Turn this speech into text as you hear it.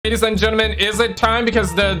Ladies and gentlemen, is it time?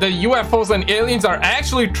 Because the UFOs and aliens are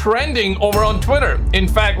actually trending over on Twitter. In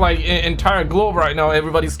fact, like entire globe right now,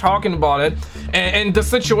 everybody's talking about it, and the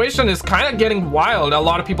situation is kind of getting wild. A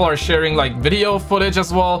lot of people are sharing like video footage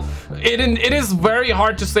as well. It is very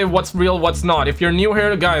hard to say what's real, what's not. If you're new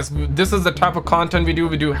here, guys, this is the type of content we do.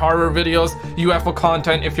 We do horror videos, UFO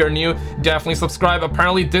content. If you're new, definitely subscribe.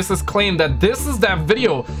 Apparently this is claimed that this is that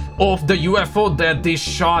video of the UFO that they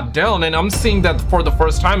shot down, and I'm seeing that for the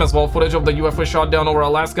first time as well. Footage of the UFO shot down over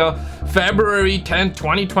Alaska, February 10th,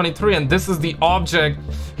 2023, and this is the object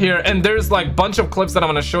here. And there's like bunch of clips that I'm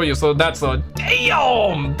gonna show you. So that's a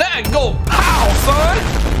damn, that go pow,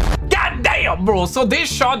 son. God damn, bro. So they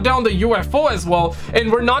shot down the UFO as well, and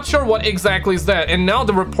we're not sure what exactly is that. And now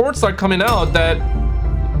the reports are coming out that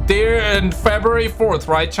there in February 4th,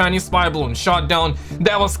 right, Chinese spy balloon shot down.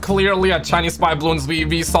 That was clearly a Chinese spy balloons.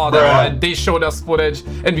 We saw that, right? They showed us footage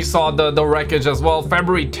and we saw the wreckage as well.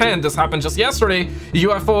 February 10th, this happened just yesterday.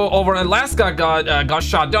 UFO over Alaska got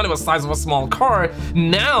shot down. It was the size of a small car.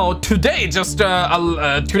 Now today, just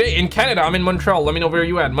today in Canada, I'm in Montreal. Let me know where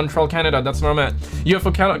you at. Montreal, Canada, that's where I'm at.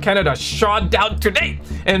 UFO Canada shot down today,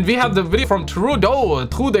 and we have the video from Trudeau,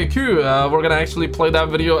 we're gonna actually play that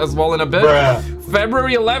video as well in a bit.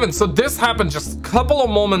 February 11th, so this happened just a couple of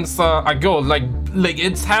moments ago, like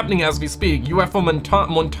it's happening as we speak. UFO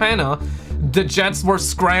Montana, the jets were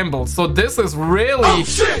scrambled, so this is really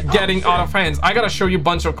getting out of hands. I gotta show you a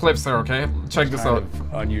bunch of clips here, okay? Check this out.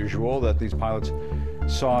 Unusual that these pilots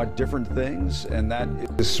saw different things, and that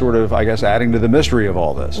is sort of, I guess, adding to the mystery of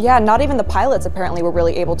all this. Yeah, not even the pilots apparently were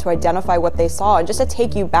really able to identify what they saw. And just to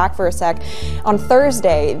take you back for a sec, on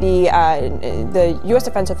Thursday, the U.S.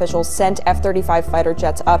 defense officials sent F-35 fighter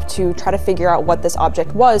jets up to try to figure out what this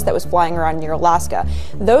object was that was flying around near Alaska.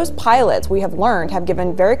 Those pilots, we have learned, have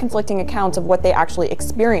given very conflicting accounts of what they actually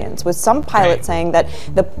experienced, with some pilots saying that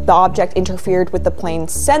the object interfered with the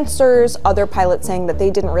plane's sensors, other pilots saying that they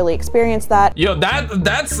didn't really experience that. Yo,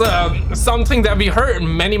 that's something that we heard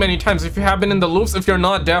many times. If you have been in the loops, if you're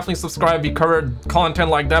not, definitely subscribe. We covered content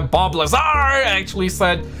like that. Bob Lazar actually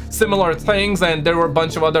said similar things, and there were a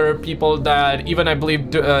bunch of other people that even, I believe,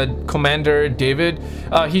 Commander David,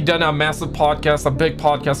 he done a massive podcast, a big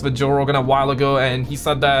podcast with Joe Rogan a while ago, and he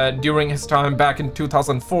said that during his time back in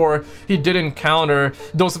 2004, he did encounter,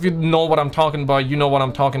 those of you know what I'm talking about, you know what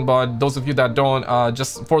I'm talking about. Those of you that don't,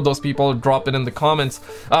 just for those people, drop it in the comments.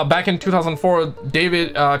 Back in 2004,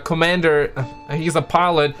 David, Commander, he's a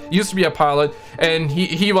pilot, used to be a pilot, and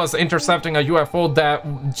he was intercepting a UFO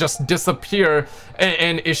that just disappeared,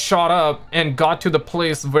 and it shot up and got to the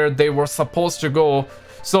place where they were supposed to go.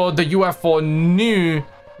 So the UFO knew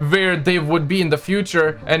where they would be in the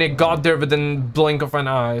future, and it got there within blink of an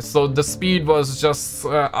eye. So the speed was just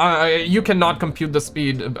you cannot compute the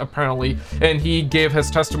speed apparently. And he gave his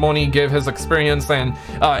testimony, gave his experience, and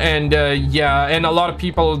yeah, and a lot of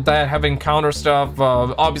people that have encountered stuff,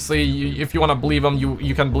 obviously if you want to believe him,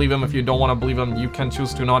 you can believe him. If you don't want to believe him, you can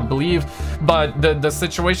choose to not believe. But the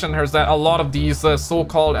situation here is that a lot of these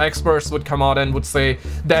so-called experts would come out and would say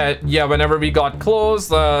that, yeah, whenever we got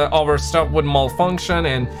close, our stuff would malfunction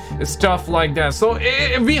and stuff like that. So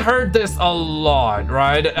we heard this a lot,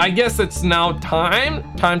 right? I guess it's now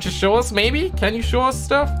time to show us. Maybe can you show us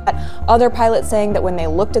stuff? Other pilots saying that when they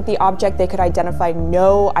looked at the object, they could identify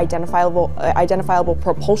no identifiable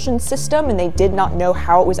propulsion system, and they did not know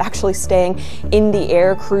how it was actually staying in the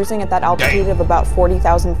air, cruising at that altitude of about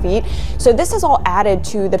 40,000 feet. So this is all added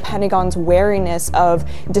to the Pentagon's wariness of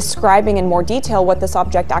describing in more detail what this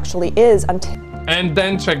object actually is. And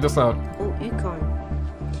then check this out.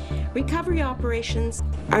 Recovery operations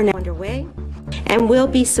are now underway and will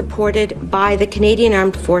be supported by the Canadian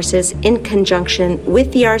Armed Forces in conjunction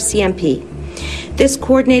with the RCMP. This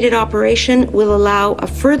coordinated operation will allow a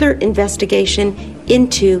further investigation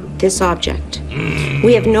into this object.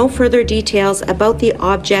 We have no further details about the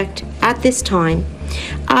object at this time,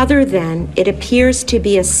 other than it appears to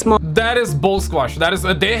be a small... That is bull squash. That is,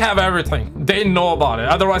 they have everything. They know about it.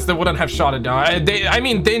 Otherwise, they wouldn't have shot it down. I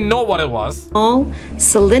mean, they know what it was. Small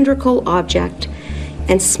cylindrical object,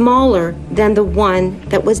 and smaller than the one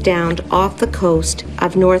that was downed off the coast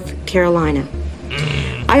of North Carolina.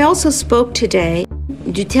 I also spoke today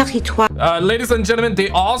du territoire. Ladies and gentlemen, they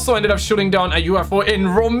also ended up shooting down a UFO in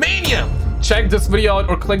Romania. Check this video out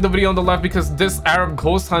or click the video on the left, because this Arab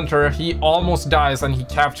ghost hunter, he almost dies and he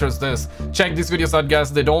captures this. Check these videos out,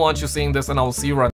 guys. They don't want you seeing this, and I will see you right